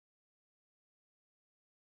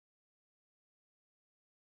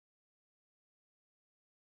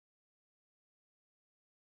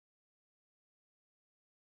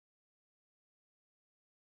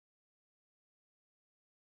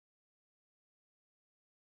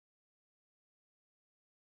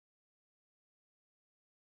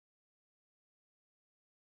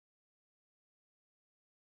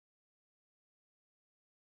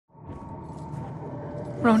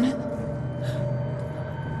Ronan?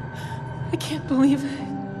 I can't believe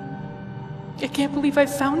it. I can't believe I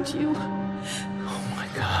found you. Oh my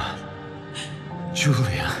God.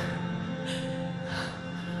 Julia.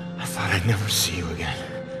 I thought I'd never see you again.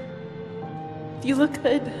 You look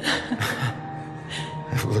good.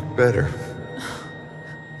 I've looked better.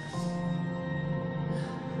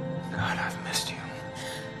 God, I've missed you.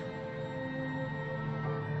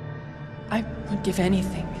 I would give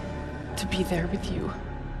anything to be there with you.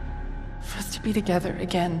 For us to be together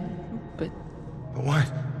again, but... What?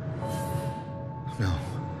 No.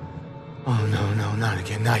 Oh, no, not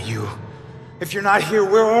again, not you. If you're not here,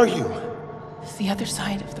 where are you? It's the other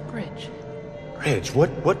side of the bridge. Bridge?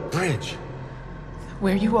 What bridge?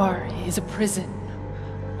 Where you are is a prison.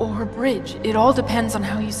 Or a bridge. It all depends on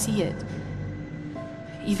how you see it.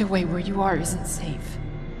 Either way, where you are isn't safe.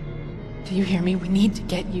 Do you hear me? We need to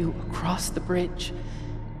get you across the bridge.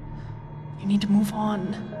 You need to move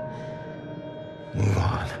on. Move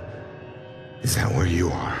on? Is that where you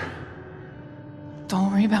are?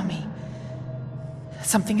 Don't worry about me.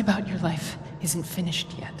 Something about your life isn't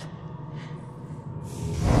finished yet.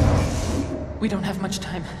 We don't have much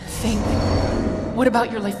time. Think. What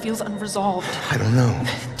about your life feels unresolved? I don't know.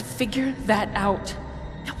 To figure that out.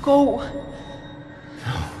 Now go.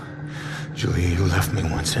 No. Julia, you left me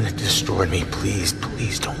once and it destroyed me. Please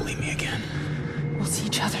don't leave me again. We'll see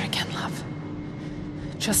each other again, love.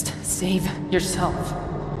 Just save yourself.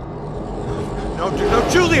 No,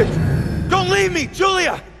 Julia! Don't leave me,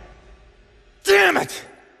 Julia! Damn it!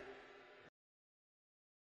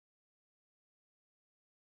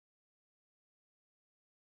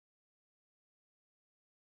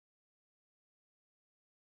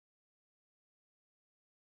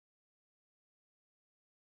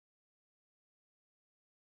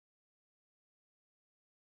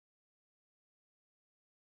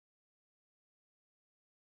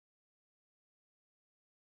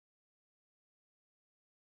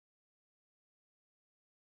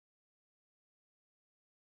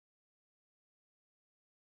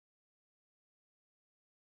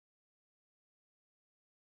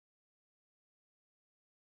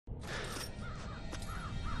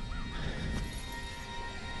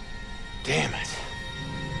 Damn it.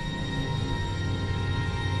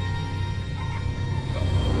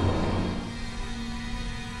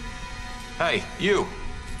 Hey, you!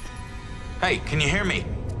 Hey, can you hear me?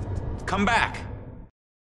 Come back!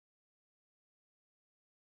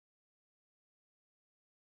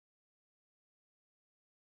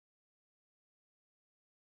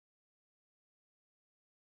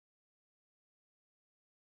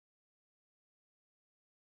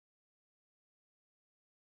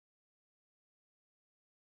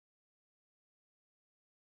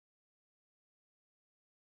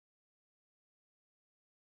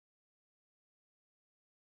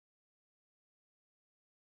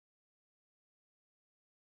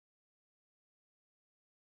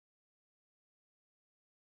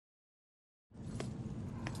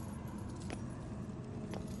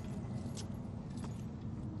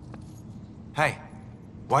 Hey,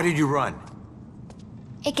 why did you run?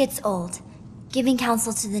 It gets old, giving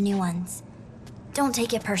counsel to the new ones. Don't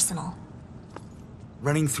take it personal.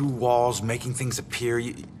 Running through walls, making things appear,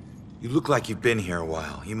 you look like you've been here a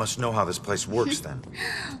while. You must know how this place works then.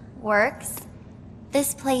 Works?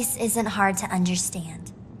 This place isn't hard to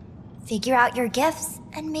understand. Figure out your gifts,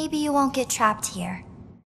 and maybe you won't get trapped here.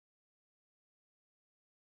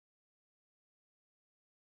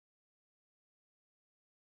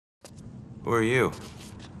 Who are you?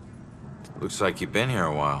 Looks like you've been here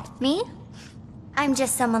a while. Me? I'm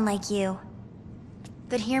just someone like you.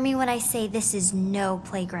 But hear me when I say this is no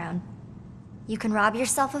playground. You can rob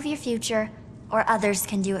yourself of your future, or others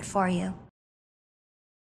can do it for you.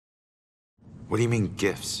 What do you mean,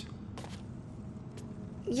 gifts?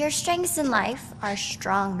 Your strengths in life are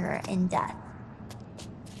stronger in death.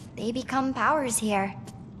 They become powers here.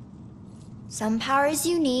 Some powers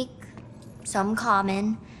unique, some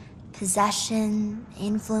common. Possession,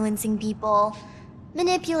 influencing people,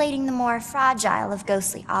 manipulating the more fragile of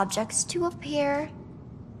ghostly objects to appear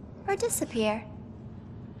or disappear.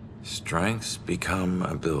 Strengths become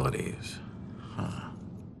abilities. Huh.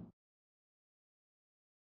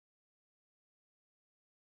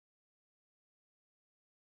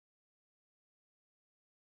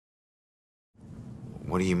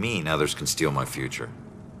 What do you mean others can steal my future?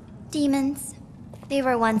 Demons. They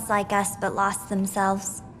were once like us but lost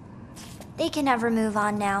themselves. They can never move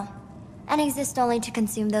on now, and exist only to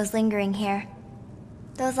consume those lingering here.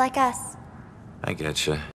 Those like us. I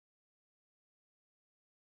getcha.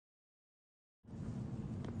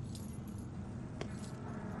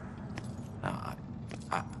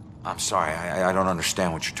 No, I'm sorry, I don't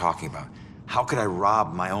understand what you're talking about. How could I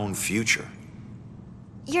rob my own future?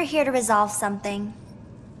 You're here to resolve something.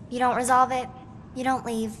 You don't resolve it, you don't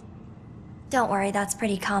leave. Don't worry, that's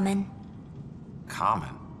pretty common.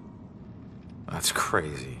 Common? That's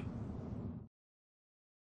crazy.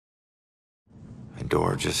 My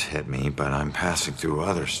door just hit me, but I'm passing through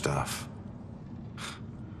other stuff.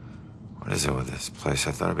 What is it with this place?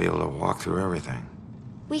 I thought I'd be able to walk through everything.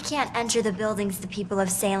 We can't enter the buildings the people of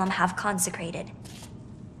Salem have consecrated.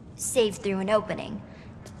 Save through an opening.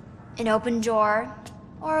 An open door,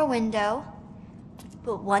 or a window.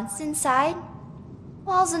 But once inside,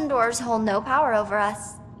 walls and doors hold no power over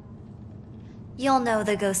us. You'll know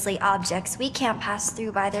the ghostly objects we can't pass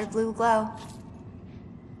through by their blue glow.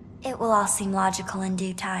 It will all seem logical in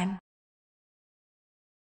due time.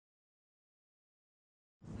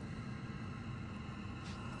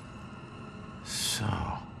 So,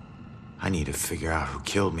 I need to figure out who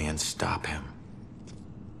killed me and stop him.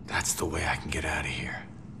 That's the way I can get out of here.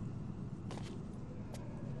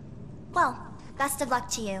 Well, best of luck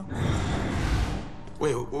to you.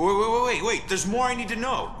 Wait, there's more I need to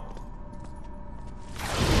know.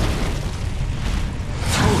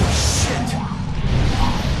 Holy shit!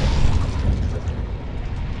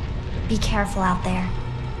 Be careful out there.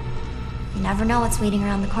 You never know what's waiting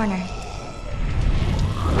around the corner.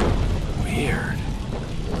 Weird.